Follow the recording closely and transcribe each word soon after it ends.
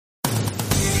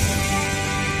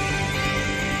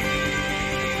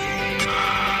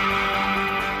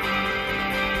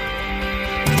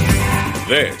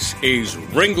This is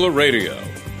Ringler Radio,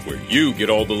 where you get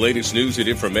all the latest news and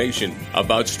information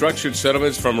about structured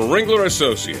settlements from Ringler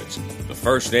Associates, the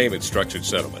first name in structured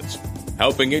settlements,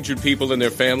 helping injured people and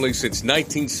their families since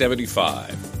 1975.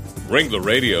 Ringler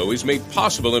Radio is made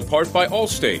possible in part by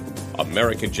Allstate,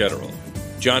 American General,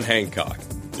 John Hancock,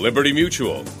 Liberty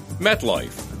Mutual,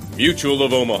 MetLife, Mutual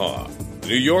of Omaha,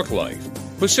 New York Life,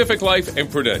 Pacific Life, and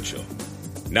Prudential.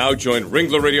 Now join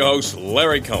Ringler Radio host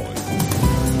Larry Cohen.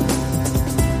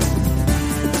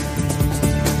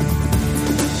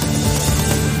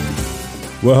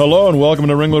 Well, hello and welcome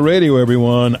to Ringler Radio,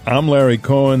 everyone. I'm Larry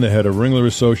Cohen, the head of Ringler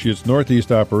Associates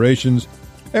Northeast Operations,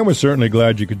 and we're certainly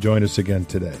glad you could join us again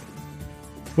today.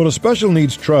 Well, a Special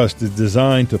Needs Trust is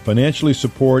designed to financially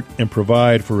support and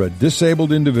provide for a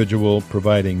disabled individual,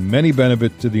 providing many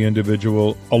benefits to the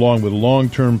individual along with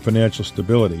long-term financial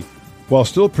stability, while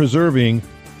still preserving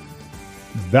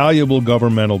valuable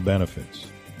governmental benefits.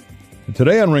 And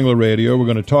today on Ringler Radio, we're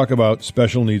going to talk about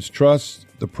Special Needs Trusts,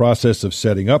 the process of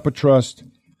setting up a trust,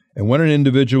 and when an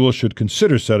individual should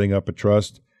consider setting up a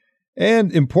trust,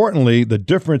 and importantly, the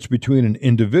difference between an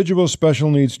individual special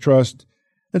needs trust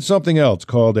and something else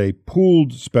called a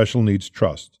pooled special needs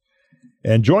trust.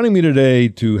 And joining me today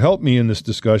to help me in this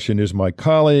discussion is my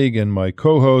colleague and my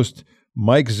co-host,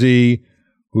 Mike Z.,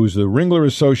 who's the Ringler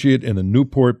Associate in the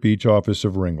Newport Beach office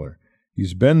of Ringler.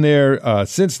 He's been there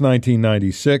since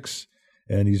 1996,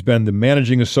 and he's been the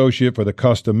Managing Associate for the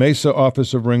Costa Mesa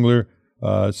office of Ringler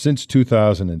since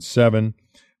 2007.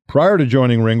 Prior to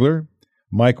joining Ringler,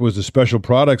 Mike was the Special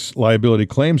Products Liability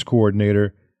Claims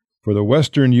Coordinator for the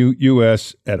Western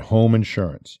U.S. at Home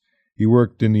Insurance. He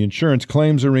worked in the insurance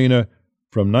claims arena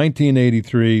from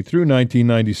 1983 through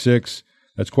 1996.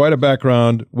 That's quite a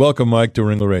background. Welcome, Mike, to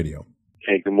Ringler Radio.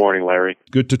 Hey, good morning, Larry.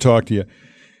 Good to talk to you.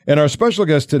 And our special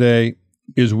guest today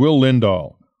is Will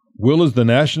Lindahl. Will is the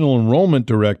National Enrollment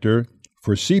Director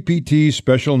for CPT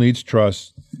Special Needs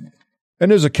Trusts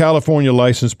and is a California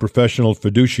licensed professional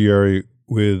fiduciary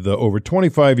with over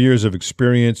 25 years of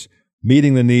experience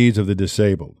meeting the needs of the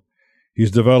disabled. He's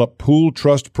developed pooled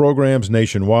trust programs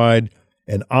nationwide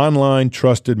and online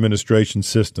trust administration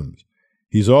systems.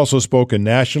 He's also spoken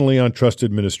nationally on trust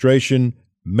administration,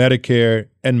 Medicare,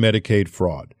 and Medicaid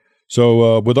fraud.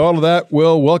 So with all of that,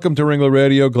 Will, welcome to Ringler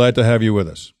Radio. Glad to have you with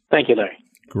us. Thank you, Larry.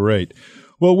 Great.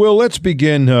 Well, Will, let's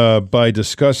begin by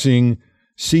discussing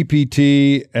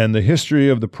CPT and the history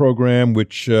of the program,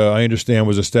 which I understand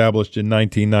was established in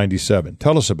 1997.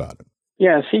 Tell us about it.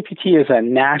 Yeah, CPT is a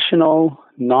national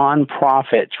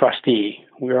nonprofit trustee.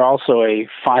 We're also a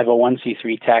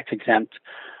 501c3 tax-exempt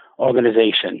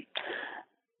organization.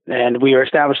 And we were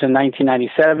established in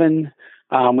 1997.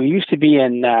 We used to be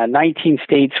in 19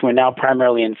 states. We're now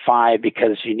primarily in 5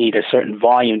 because you need a certain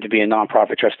volume to be a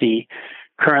nonprofit trustee.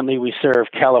 Currently, we serve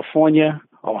California,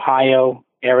 Ohio,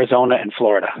 Arizona, and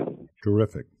Florida.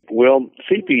 Terrific. Well,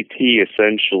 CPT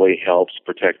essentially helps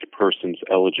protect a person's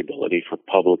eligibility for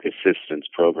public assistance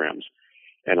programs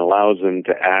and allows them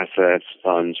to access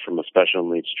funds from a special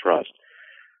needs trust.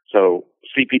 So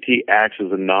CPT acts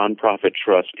as a nonprofit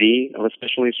trustee of a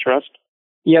special needs trust?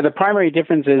 Yeah, the primary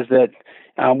difference is that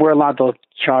we're allowed to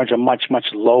charge a much, much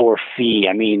lower fee.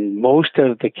 I mean, most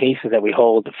of the cases that we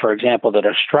hold, for example, that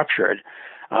are structured,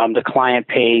 the client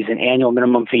pays an annual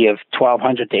minimum fee of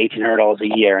 $1,200 to $1,800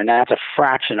 a year, and that's a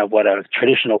fraction of what a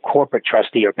traditional corporate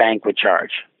trustee or bank would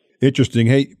charge. Interesting.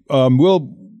 Hey,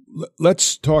 Will,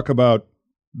 let's talk about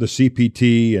the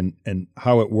CPT and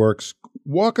how it works.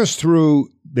 Walk us through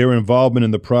their involvement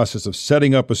in the process of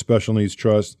setting up a special needs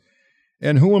trust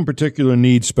and who in particular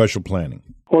needs special planning.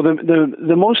 Well,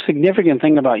 the most significant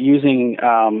thing about using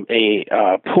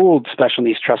a pooled special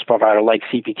needs trust provider like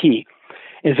CPT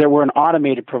is that we're an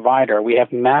automated provider. We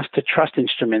have master trust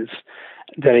instruments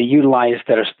that are utilized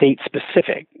that are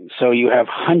state-specific. So you have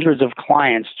hundreds of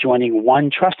clients joining one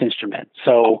trust instrument.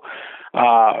 So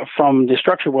from the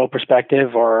structured world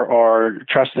perspective or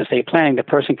trust and estate planning, the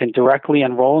person can directly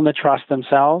enroll in the trust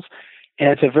themselves, and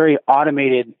it's a very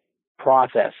automated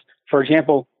process. For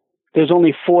example, there's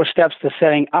only 4 steps to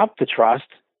setting up the trust,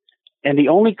 and the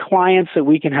only clients that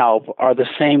we can help are the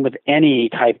same with any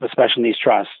type of special needs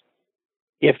trust.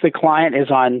 If the client is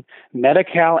on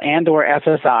Medi-Cal and or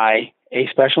SSI, a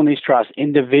special needs trust,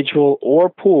 individual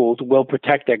or pooled, will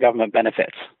protect their government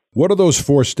benefits. What are those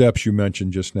 4 steps you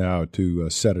mentioned just now to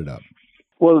set it up?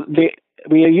 Well,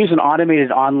 we use an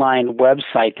automated online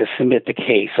website to submit the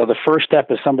case. So the first step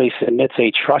is somebody submits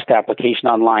a trust application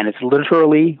online. It's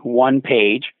literally 1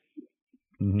 page.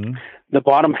 Mm-hmm. The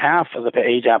bottom half of the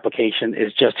page application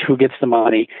is just who gets the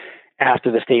money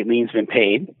after the state lien's been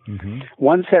paid. Mm-hmm.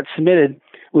 Once that's submitted,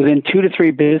 Within 2 to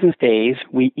 3 business days,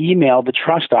 we email the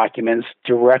trust documents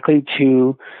directly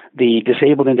to the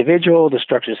disabled individual, the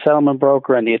structured settlement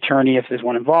broker, and the attorney if there's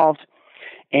one involved.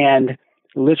 And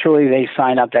literally, they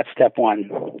sign up. That's step 1.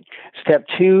 Step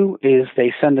 2 is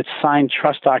they send the signed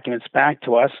trust documents back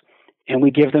to us, and we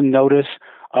give them notice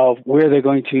of where they're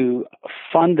going to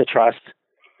fund the trust.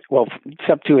 Well,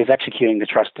 step 2 is executing the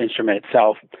trust instrument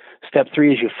itself. Step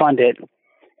 3 is you fund it.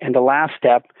 And the last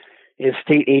step is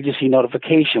state agency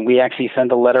notification. We actually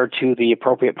send a letter to the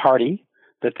appropriate party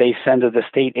that they send to the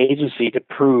state agency to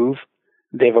prove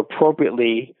they've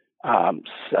appropriately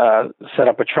set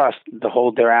up a trust to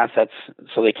hold their assets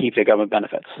so they keep their government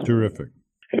benefits. Terrific.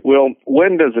 Well,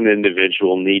 when does an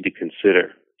individual need to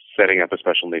consider setting up a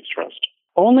special needs trust?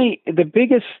 Only the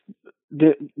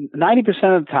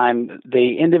 90% of the time,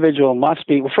 the individual must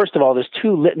be, well, first of all, there's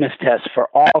 2 litmus tests for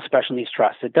all special needs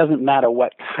trusts. It doesn't matter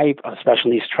what type of special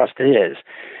needs trust it is.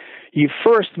 You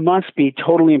first must be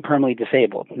totally and permanently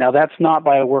disabled. Now, that's not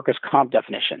by a workers' comp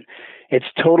definition. It's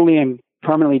totally and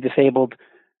permanently disabled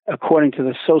according to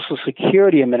the Social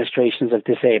Security Administrations of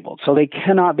disabled. So they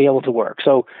cannot be able to work.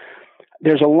 So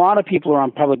there's a lot of people who are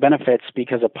on public benefits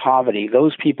because of poverty.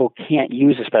 Those people can't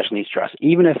use a special needs trust,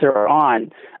 even if they're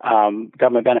on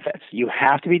government benefits. You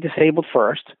have to be disabled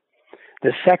first.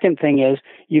 The second thing is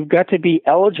you've got to be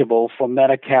eligible for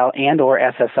Medi-Cal and or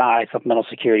SSI, supplemental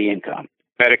security income.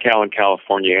 Medi-Cal in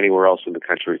California, anywhere else in the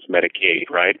country, it's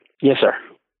Medicaid, right? Yes, sir.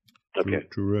 Okay.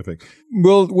 Terrific.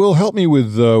 Will help me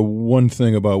with one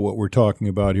thing about what we're talking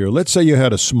about here. Let's say you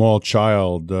had a small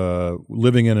child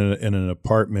living in an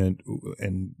apartment,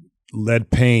 and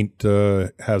lead paint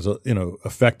has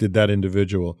affected that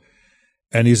individual,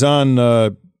 and he's on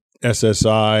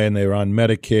SSI and they're on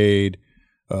Medicaid.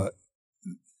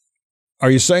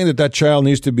 Are you saying that child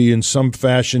needs to be in some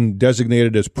fashion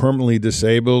designated as permanently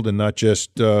disabled and not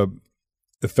just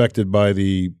affected by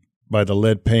the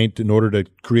lead paint in order to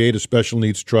create a special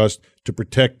needs trust to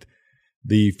protect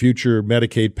the future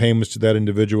Medicaid payments to that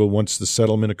individual once the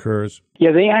settlement occurs?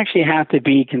 Yeah, they actually have to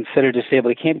be considered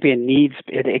disabled. It can't be a needs.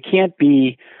 It can't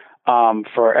be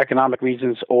for economic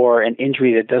reasons or an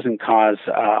injury that doesn't cause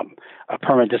a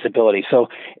permanent disability. So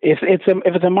if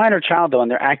it's a minor child though and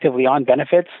they're actively on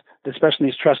benefits, the special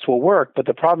needs trust will work. But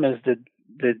the problem is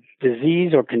the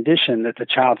disease or condition that the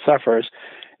child suffers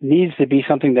needs to be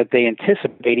something that they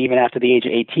anticipate even after the age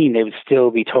of 18, they would still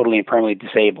be totally and permanently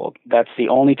disabled. That's the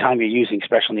only time you're using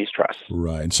special needs trusts.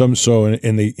 Right. And so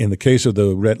in the case of the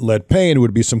lead paint, it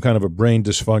would be some kind of a brain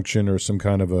dysfunction or some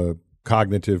kind of a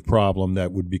cognitive problem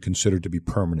that would be considered to be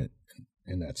permanent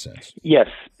in that sense. Yes.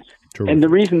 Terrific. And the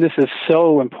reason this is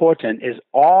so important is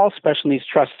all special needs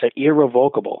trusts are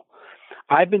irrevocable.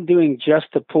 I've been doing just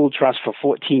the pooled trust for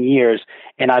 14 years,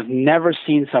 and I've never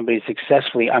seen somebody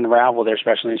successfully unravel their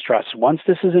special needs trust. Once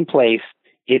this is in place,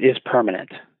 it is permanent.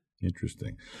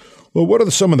 Interesting. Well, what are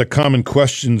some of the common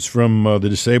questions from the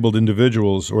disabled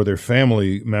individuals or their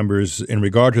family members in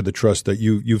regard to the trust that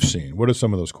you've seen? What are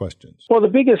some of those questions? Well, the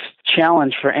biggest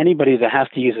challenge for anybody that has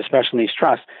to use a special needs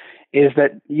trust is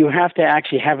that you have to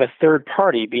actually have a third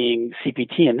party, being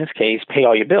CPT in this case, pay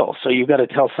all your bills. So you've got to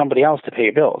tell somebody else to pay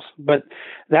your bills. But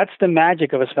that's the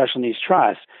magic of a special needs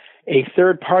trust. A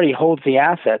third party holds the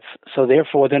assets, so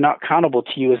therefore they're not accountable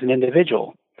to you as an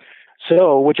individual.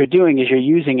 So what you're doing is you're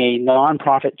using a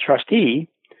nonprofit trustee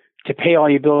to pay all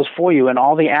your bills for you, and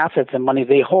all the assets and money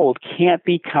they hold can't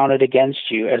be counted against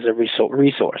you as a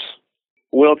resource.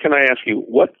 Will, can I ask you,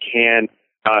 what can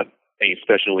a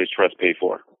special needs trust pay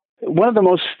for? One of the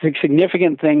most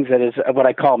significant things that is what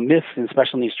I call myths in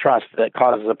special needs trusts that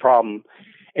causes a problem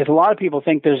is a lot of people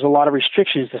think there's a lot of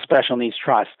restrictions to special needs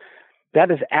trusts.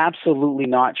 That is absolutely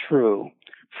not true.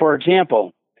 For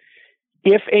example,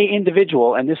 if a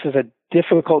individual, and this is a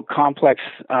difficult, complex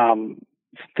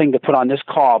thing to put on this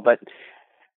call, but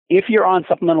if you're on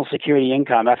supplemental security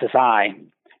income, SSI,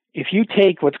 if you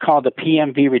take what's called the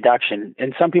PMV reduction,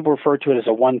 and some people refer to it as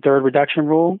a 1/3 reduction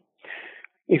rule,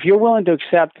 if you're willing to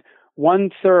accept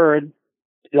 1/3,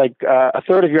 like a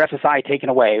third of your SSI taken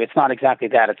away, it's not exactly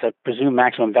that. It's a presumed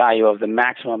maximum value of the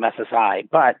maximum SSI.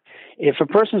 But if a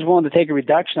person's willing to take a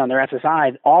reduction on their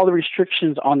SSI, all the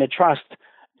restrictions on the trust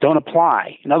don't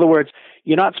apply. In other words,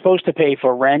 you're not supposed to pay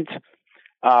for rent,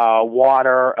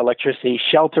 water, electricity,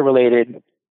 shelter-related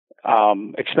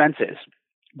expenses.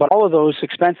 But all of those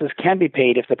expenses can be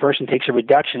paid if the person takes a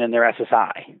reduction in their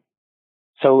SSI.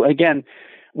 So again,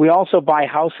 we also buy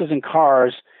houses and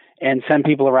cars and send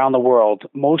people around the world.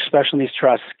 Most special needs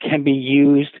trusts can be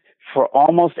used for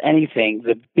almost anything.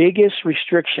 The biggest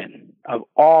restriction of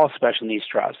all special needs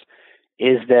trusts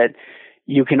is that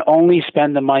you can only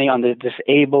spend the money on the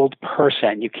disabled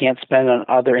person. You can't spend it on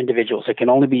other individuals. It can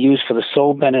only be used for the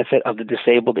sole benefit of the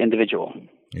disabled individual.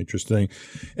 Interesting.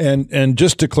 And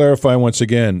just to clarify once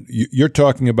again, you're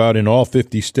talking about in all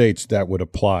 50 states that would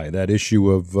apply, that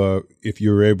issue of if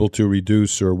you're able to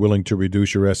reduce or willing to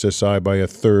reduce your SSI by a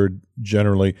third,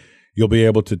 generally, you'll be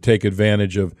able to take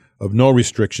advantage of no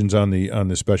restrictions on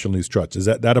the special needs trust. Is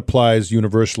that applies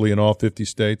universally in all 50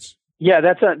 states? Yeah,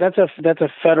 that's a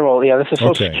federal. That's a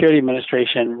Social Security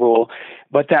Administration rule.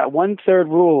 But that 1/3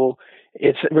 rule,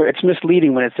 it's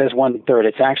misleading when it says 1/3.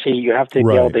 It's actually you have to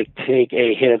be able to take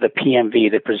a hit of the PMV,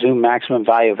 the presumed maximum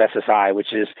value of SSI,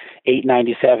 which is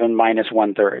 $897 minus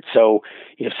 1/3. So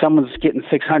if someone's getting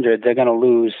 600, they're going to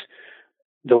lose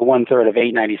the 1/3 of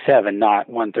 $897, not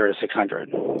 1/3 of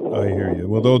 600. I hear you.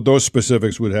 Well, those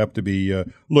specifics would have to be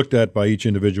looked at by each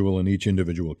individual in each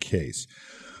individual case.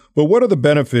 But what are the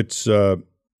benefits?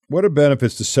 What are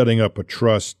benefits to setting up a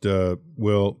trust,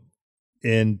 Will?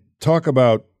 And talk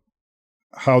about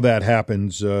how that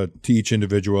happens to each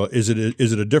individual. Is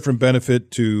it a different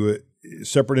benefit to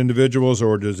separate individuals,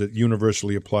 or does it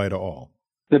universally apply to all?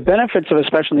 The benefits of a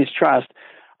special needs trust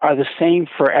are the same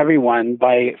for everyone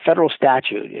by federal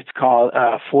statute. It's called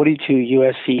 42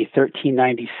 U.S.C.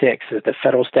 1396 is the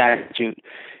federal statute.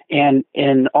 And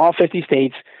in all 50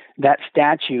 states, that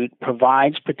statute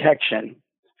provides protection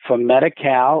for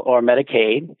Medi-Cal or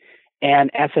Medicaid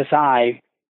and SSI,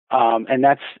 and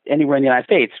that's anywhere in the United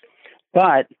States.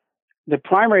 But the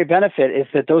primary benefit is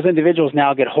that those individuals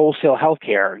now get wholesale health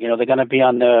care. They're going to be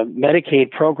on the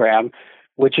Medicaid program,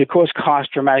 which of course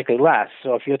costs dramatically less.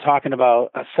 So if you're talking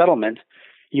about a settlement,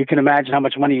 you can imagine how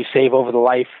much money you save over the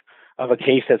life of a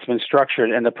case that's been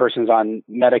structured and the person's on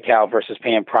Medi-Cal versus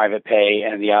paying private pay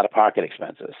and the out-of-pocket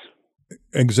expenses.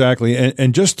 Exactly.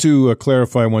 And just to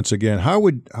clarify once again, how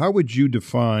would you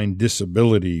define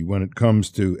disability when it comes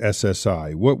to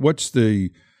SSI? What's the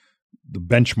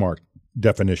benchmark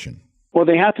definition? Well,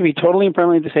 they have to be totally and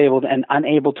permanently disabled and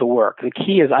unable to work. The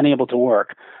key is unable to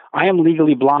work. I am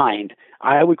legally blind.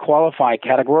 I would qualify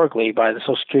categorically by the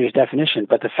Social Security's definition,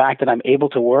 but the fact that I'm able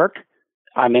to work,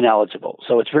 I'm ineligible.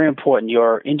 So it's very important.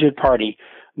 Your injured party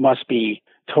must be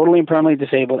totally and permanently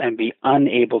disabled and be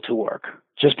unable to work.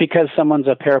 Just because someone's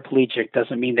a paraplegic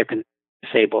doesn't mean they're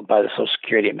disabled by the Social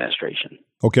Security Administration.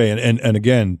 Okay, and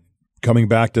again, coming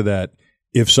back to that,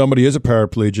 if somebody is a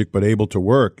paraplegic but able to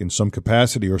work in some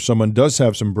capacity, or someone does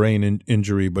have some brain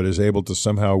injury but is able to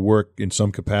somehow work in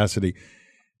some capacity,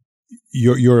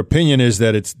 your opinion is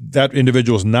that that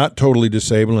individual is not totally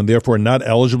disabled and therefore not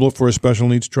eligible for a special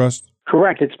needs trust?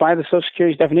 Correct. It's by the Social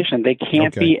Security's definition. They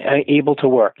can't be able to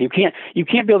work. You can't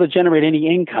be able to generate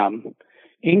any income.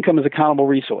 Income is a countable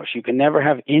resource. You can never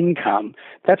have income.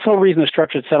 That's the whole reason the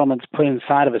structured settlement's put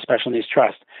inside of a special needs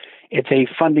trust. It's a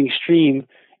funding stream.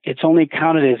 It's only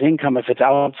counted as income if it's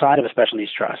outside of a special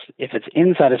needs trust. If it's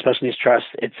inside a special needs trust,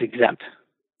 it's exempt.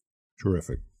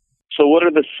 Terrific. So what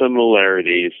are the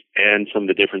similarities and some of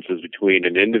the differences between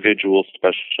an individual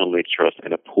special needs trust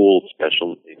and a pooled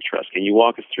special needs trust? Can you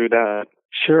walk us through that?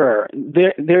 Sure.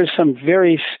 There's some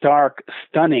very stark,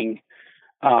 stunning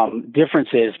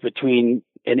differences between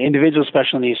an individual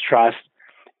special needs trust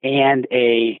and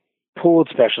a pooled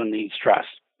special needs trust.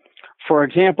 For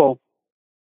example,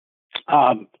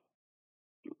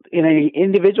 in an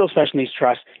individual special needs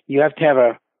trust, you have to have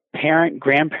a parent,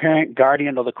 grandparent,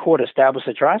 guardian, or the court establish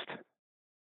a trust.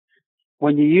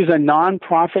 When you use a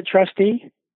nonprofit trustee,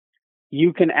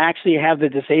 you can actually have the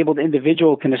disabled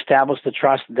individual can establish the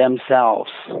trust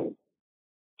themselves.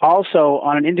 Also,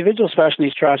 on an individual special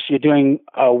needs trust, you're doing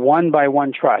a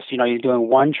one-by-one trust. You're doing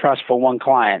one trust for one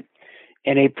client.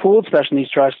 In a pooled special needs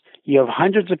trust, you have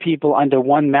hundreds of people under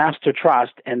one master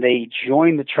trust, and they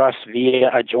join the trust via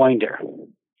a joinder.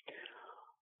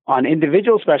 On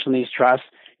individual special needs trusts,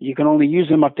 you can only use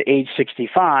them up to age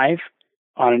 65.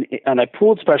 On a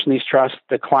pooled special needs trust,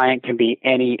 the client can be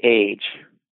any age.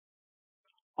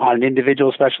 On an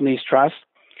individual special needs trust,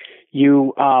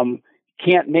 you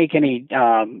can't make any,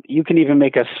 you can even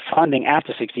make a funding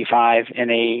after 65 in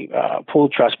a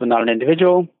pooled trust, but not an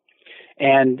individual.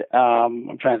 And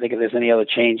I'm trying to think if there's any other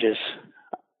changes.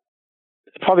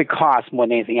 It probably costs more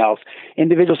than anything else.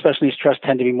 Individual special needs trusts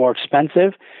tend to be more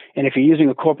expensive. And if you're using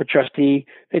a corporate trustee,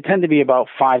 they tend to be about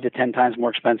 5 to 10 times more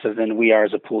expensive than we are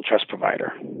as a pooled trust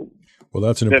provider. Well,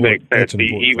 that's an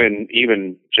important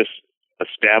even just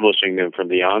establishing them from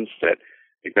the onset.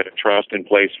 You've got a trust in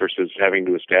place versus having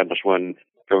to establish one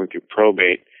going through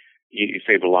probate. You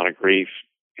save a lot of grief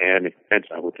and expense,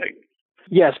 I would think.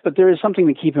 Yes, but there is something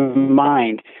to keep in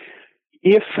mind.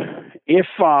 If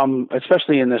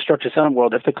especially in the structured settlement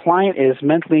world, if the client is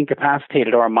mentally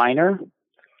incapacitated or a minor,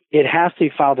 it has to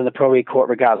be filed in the probate court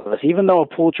regardless. Even though a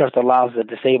pool trust allows a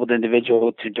disabled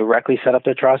individual to directly set up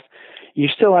their trust, you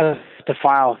still have to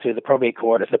file through the probate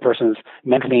court if the person's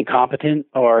mentally incompetent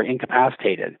or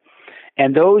incapacitated.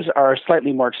 And those are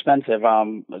slightly more expensive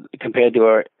compared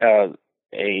to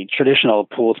a traditional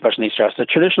pooled special needs trust. A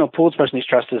traditional pooled special needs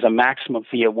trust is a maximum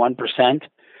fee of 1%,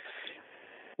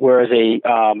 whereas a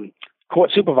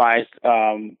court-supervised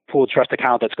pooled trust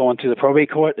account that's going through the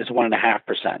probate court is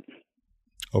 1.5%.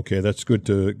 Okay, that's good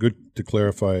to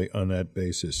clarify on that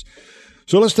basis.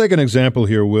 So let's take an example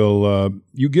here, Will.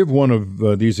 You give one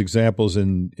of these examples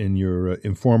in your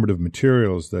informative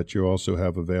materials that you also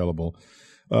have available.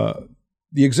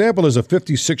 The example is a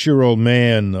 56-year-old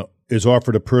man is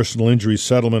offered a personal injury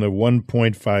settlement of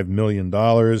 $1.5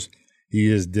 million. He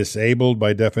is disabled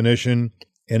by definition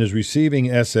and is receiving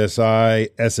SSI,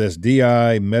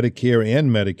 SSDI, Medicare, and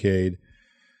Medicaid.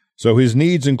 So his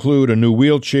needs include a new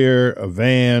wheelchair, a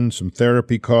van, some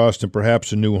therapy costs, and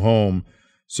perhaps a new home.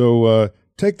 So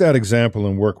take that example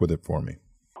and work with it for me.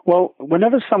 Well,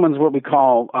 whenever someone's what we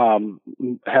call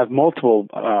have multiple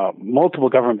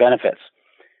government benefits,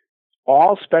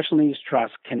 all special needs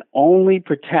trusts can only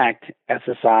protect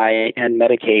SSI and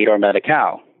Medicaid or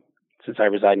Medi-Cal, since I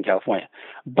reside in California.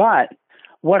 But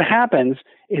what happens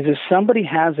is if somebody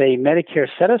has a Medicare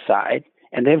set-aside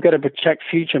and they've got to protect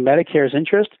future Medicare's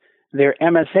interest, their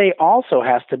MSA also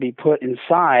has to be put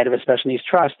inside of a special needs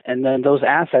trust, and then those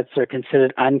assets are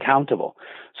considered uncountable.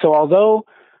 So although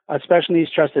a special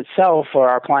needs trust itself for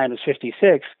our client who's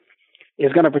 56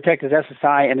 is going to protect his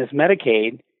SSI and his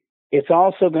Medicaid, it's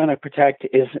also going to protect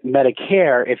his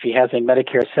Medicare if he has a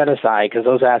Medicare set-aside, because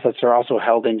those assets are also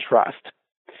held in trust.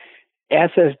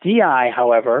 SSDI,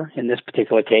 however, in this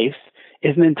particular case,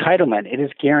 is an entitlement. It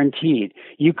is guaranteed.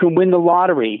 You can win the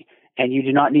lottery, and you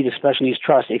do not need a special needs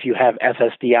trust if you have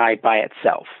SSDI by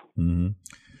itself. Mm-hmm.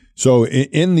 So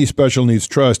in the special needs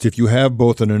trust, if you have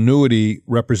both an annuity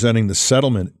representing the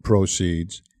settlement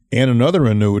proceeds and another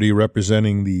annuity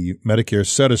representing the Medicare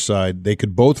set-aside, they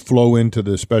could both flow into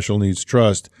the special needs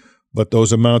trust, but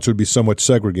those amounts would be somewhat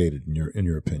segregated in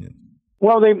your opinion.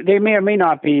 Well, they may or may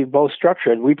not be both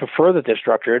structured. We prefer that they're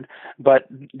structured, but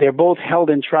they're both held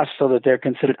in trust so that they're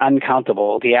considered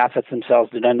uncountable. The assets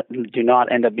themselves do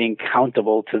not end up being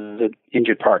countable to the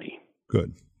injured party.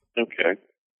 Good. Okay.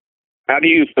 How do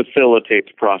you facilitate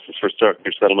the process for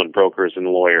structured settlement brokers and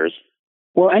lawyers?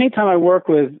 Well, anytime I work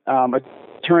with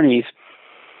attorneys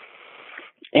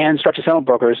and structured settlement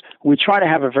brokers, we try to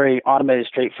have a very automated,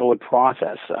 straightforward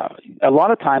process. A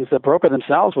lot of times the broker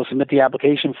themselves will submit the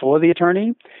application for the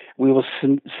attorney. We will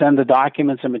send the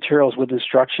documents and materials with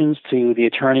instructions to the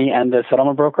attorney and the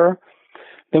settlement broker.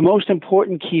 The most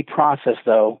important key process,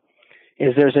 though,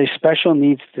 is there's a special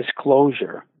needs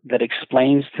disclosure that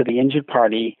explains to the injured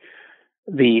party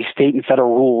the state and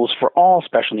federal rules for all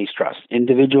special needs trusts,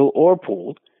 individual or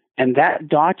pooled, and that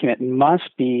document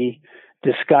must be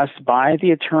discussed by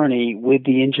the attorney with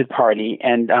the injured party,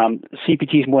 and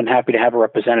CPT is more than happy to have a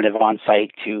representative on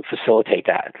site to facilitate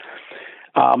that.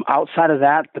 Outside of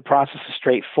that, the process is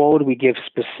straightforward. We give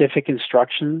specific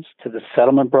instructions to the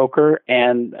settlement broker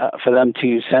and for them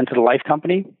to send to the life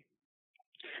company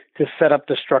to set up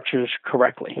the structures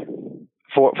correctly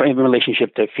for in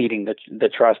relationship to feeding the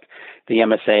trust, the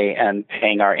MSA, and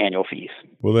paying our annual fees.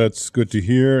 Well, that's good to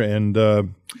hear, and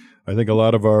I think a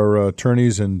lot of our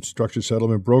attorneys and structured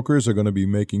settlement brokers are going to be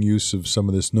making use of some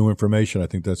of this new information. I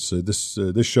think that's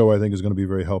this show, I think, is going to be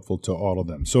very helpful to all of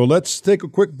them. So let's take a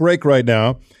quick break right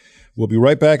now. We'll be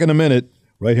right back in a minute,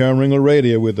 right here on Ringler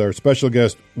Radio with our special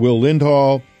guest, Will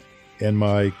Lindahl, and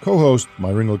my co-host,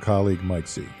 my Ringler colleague, Mike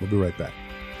Z. We'll be right back.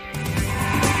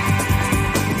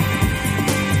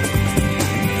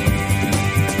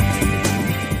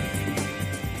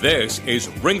 This is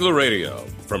Ringler Radio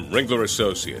from Ringler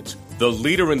Associates, the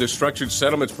leader in the structured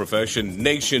settlements profession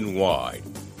nationwide.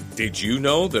 Did you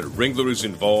know that Ringler is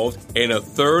involved in a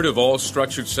third of all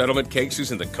structured settlement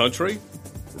cases in the country?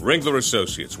 Ringler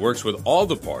Associates works with all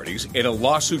the parties in a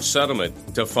lawsuit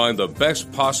settlement to find the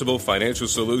best possible financial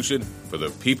solution for the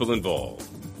people involved.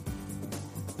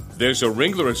 There's a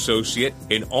Ringler Associate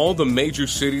in all the major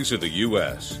cities of the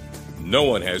U.S. No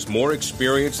one has more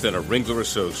experience than a Ringler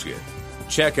Associate.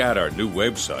 Check out our new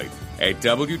website at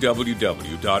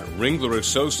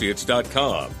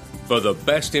www.ringlerassociates.com for the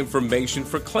best information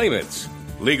for claimants,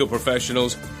 legal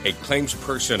professionals, and claims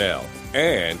personnel,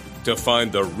 and to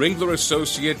find the Ringler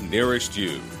Associate nearest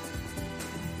you.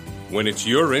 When it's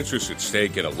your interest at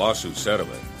stake in a lawsuit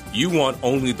settlement, you want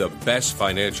only the best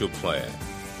financial plan.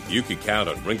 You can count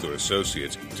on Ringler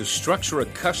Associates to structure a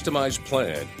customized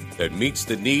plan that meets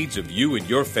the needs of you and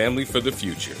your family for the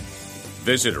future.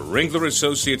 Visit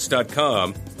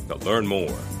ringlerassociates.com to learn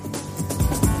more.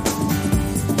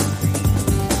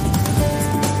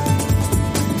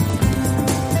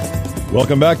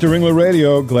 Welcome back to Ringler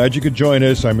Radio. Glad you could join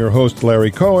us. I'm your host,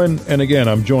 Larry Cohen. And again,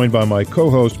 I'm joined by my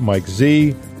co-host, Mike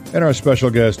Z., and our special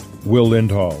guest, Will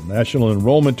Lindahl, National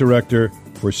Enrollment Director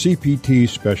for CPT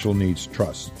Special Needs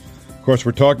Trusts. Of course,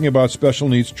 we're talking about Special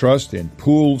Needs Trust and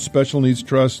pooled Special Needs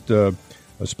Trust, a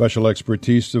special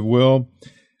expertise of Will.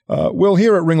 Will,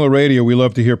 here at Ringler Radio, we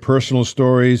love to hear personal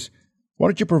stories. Why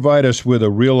don't you provide us with a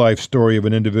real-life story of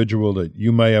an individual that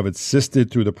you may have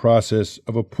assisted through the process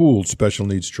of a pooled Special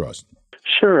Needs Trust?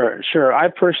 Sure. I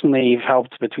personally have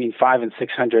helped between 500 and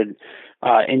 600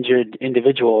 injured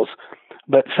individuals,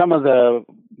 but some of the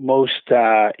most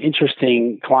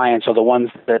interesting clients are the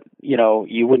ones that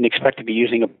you wouldn't expect to be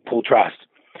using a pooled trust.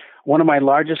 One of my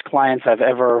largest clients I've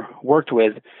ever worked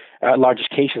with, largest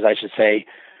cases I should say,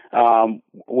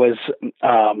 was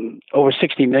over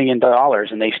 $60 million,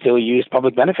 and they still used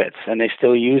public benefits, and they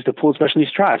still used the pooled special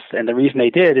needs trust. And the reason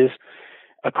they did is,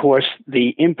 of course,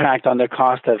 the impact on their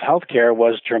cost of healthcare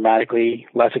was dramatically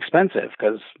less expensive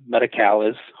because Medi-Cal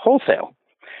is wholesale.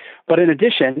 But in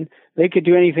addition, they could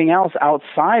do anything else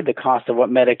outside the cost of what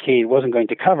Medicaid wasn't going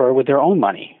to cover with their own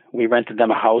money. We rented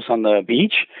them a house on the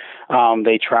beach.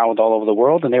 They traveled all over the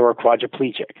world, and they were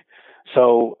quadriplegic.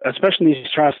 So a special needs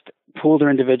trust, pooled or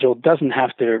individual, doesn't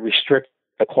have to restrict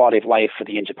the quality of life for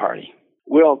the injured party.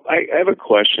 Well, I have a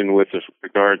question with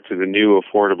regard to the new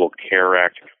Affordable Care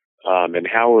Act and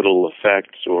how it'll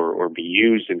affect or be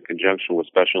used in conjunction with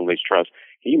special needs trust.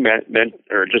 Can you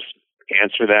just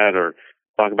answer that or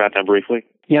talk about that briefly?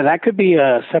 Yeah, that could be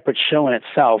a separate show in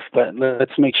itself, but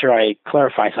let's make sure I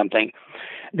clarify something.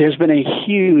 There's been a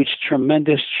huge,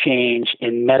 tremendous change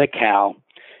in Medi-Cal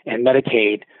and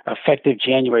Medicaid effective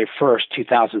January 1st,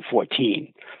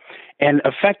 2014. And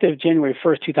effective January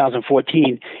 1st,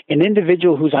 2014, an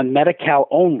individual who's on Medi-Cal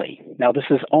only, now this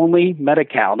is only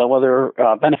Medi-Cal, no other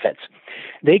benefits,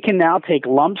 they can now take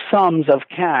lump sums of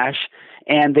cash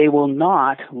and they will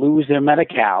not lose their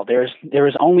Medi-Cal. There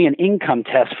is only an income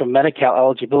test for Medi-Cal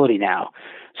eligibility now.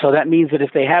 So that means that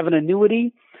if they have an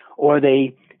annuity or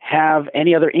they have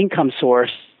any other income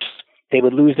source, they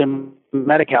would lose their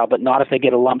Medi-Cal, but not if they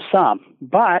get a lump sum.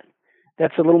 But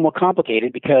that's a little more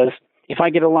complicated because if I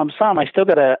get a lump sum, I'm still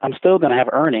going to have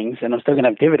earnings and I'm still going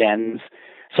to have dividends.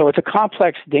 So it's a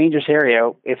complex, dangerous area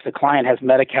if the client has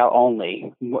Medi-Cal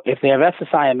only. If they have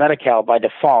SSI and Medi-Cal, by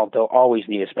default, they'll always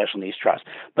need a special needs trust,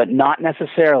 but not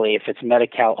necessarily if it's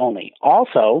Medi-Cal only.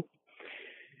 Also,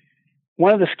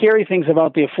 one of the scary things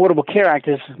about the Affordable Care Act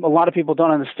is a lot of people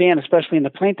don't understand, especially in the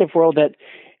plaintiff world, that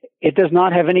it does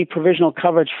not have any provisional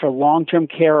coverage for long-term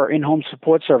care or in-home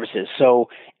support services. So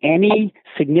any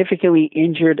significantly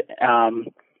injured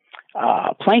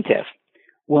plaintiff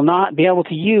will not be able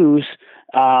to use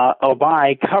or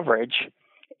buy coverage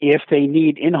if they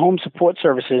need in-home support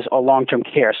services or long-term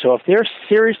care. So if they're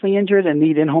seriously injured and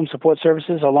need in-home support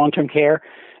services or long-term care,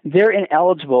 they're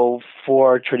ineligible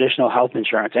for traditional health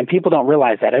insurance. And people don't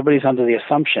realize that. Everybody's under the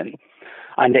assumption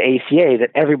under ACA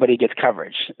that everybody gets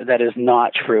coverage. That is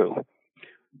not true.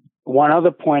 One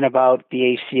other point about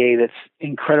the ACA that's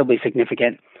incredibly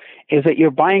significant is that you're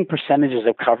buying percentages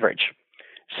of coverage.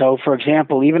 So, for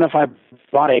example, even if I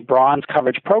bought a bronze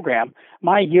coverage program,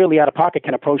 my yearly out-of-pocket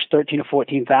can approach $13,000 or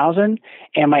 $14,000,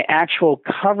 and my actual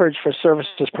coverage for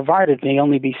services provided may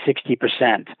only be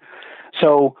 60%.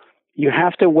 So you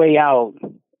have to weigh out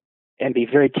and be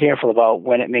very careful about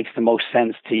when it makes the most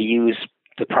sense to use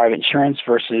the private insurance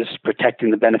versus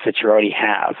protecting the benefits you already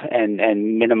have and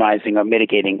minimizing or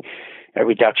mitigating a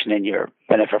reduction in your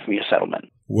benefit from your settlement.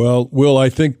 Well, Will, I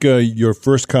think your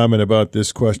first comment about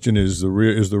this question is the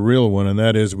real one, and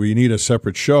that is we need a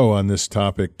separate show on this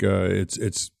topic.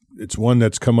 It's one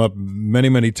that's come up many,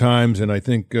 many times, and I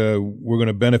think we're going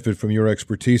to benefit from your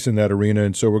expertise in that arena,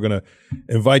 and so we're going to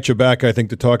invite you back, I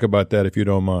think, to talk about that if you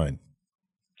don't mind.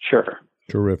 Sure.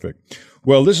 Terrific.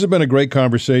 Well, this has been a great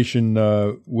conversation,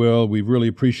 Will. We've really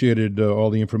appreciated all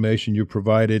the information you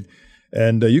provided.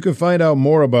 And you can find out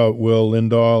more about Will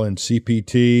Lindahl and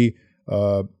CPT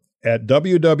at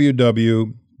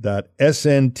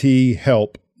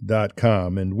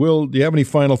www.snthelp.com. And Will, do you have any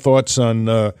final thoughts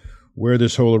on where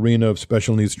this whole arena of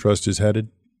special needs trust is headed?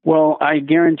 Well, I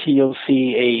guarantee you'll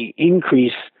see a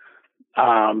increase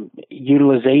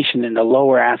utilization in the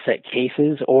lower asset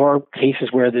cases or cases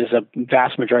where there's a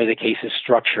vast majority of the cases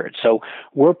structured. So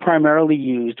we're primarily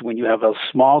used when you have a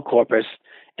small corpus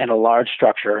and a large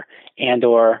structure and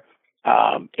or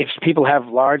If people have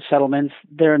large settlements,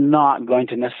 they're not going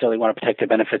to necessarily want to protect their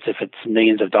benefits if it's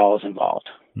millions of dollars involved.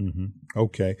 Mm-hmm.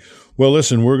 Okay. Well,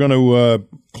 listen, we're going to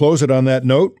close it on that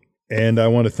note. And I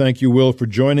want to thank you, Will, for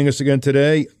joining us again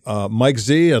today. Mike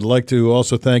Z, I'd like to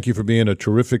also thank you for being a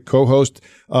terrific co-host.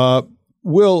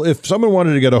 Will, if someone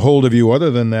wanted to get a hold of you other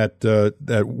than that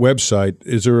website,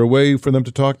 is there a way for them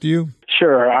to talk to you?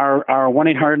 Sure. Our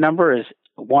 1-800 number is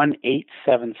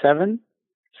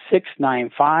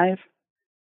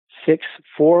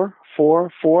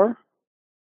 1-877-695-6444,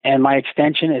 and my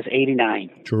extension is 89.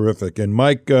 Terrific. And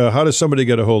Mike, how does somebody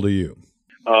get a hold of you?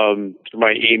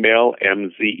 My email,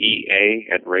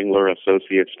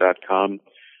 mzea@ringlerassociates.com,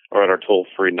 or at our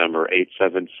toll-free number,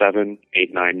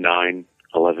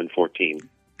 877-899-1114.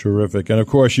 Terrific. And, of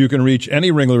course, you can reach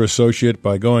any Ringler Associate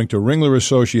by going to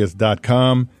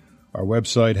ringlerassociates.com. Our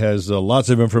website has lots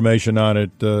of information on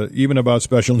it, even about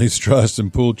special needs trusts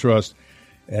and pooled trusts.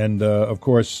 And, of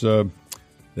course,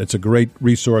 it's a great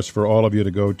resource for all of you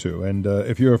to go to. And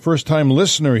if you're a first-time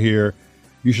listener here,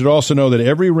 you should also know that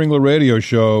every Ringler Radio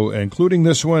show, including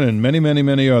this one and many, many,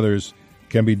 many others,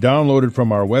 can be downloaded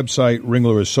from our website,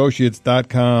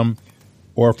 ringlerassociates.com,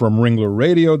 or from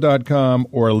ringlerradio.com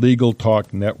or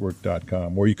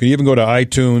legaltalknetwork.com, or you can even go to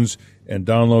iTunes and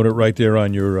download it right there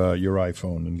on your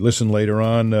iPhone and listen later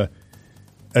on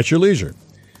at your leisure.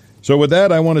 So with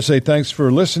that, I want to say thanks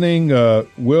for listening.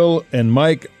 Will and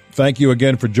Mike, thank you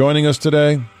again for joining us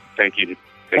today. Thank you.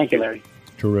 Thank you, Larry.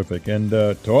 Terrific. And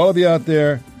to all of you out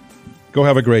there, go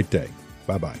have a great day.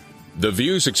 Bye-bye. The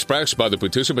views expressed by the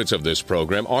participants of this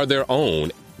program are their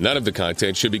own. None of the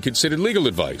content should be considered legal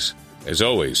advice. As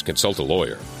always, consult a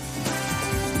lawyer.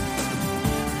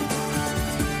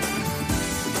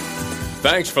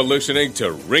 Thanks for listening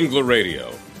to Ringler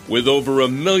Radio. With over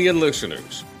 1 million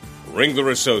listeners,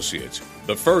 Ringler Associates,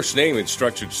 the first name in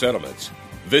structured settlements.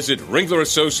 Visit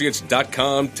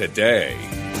ringlerassociates.com today.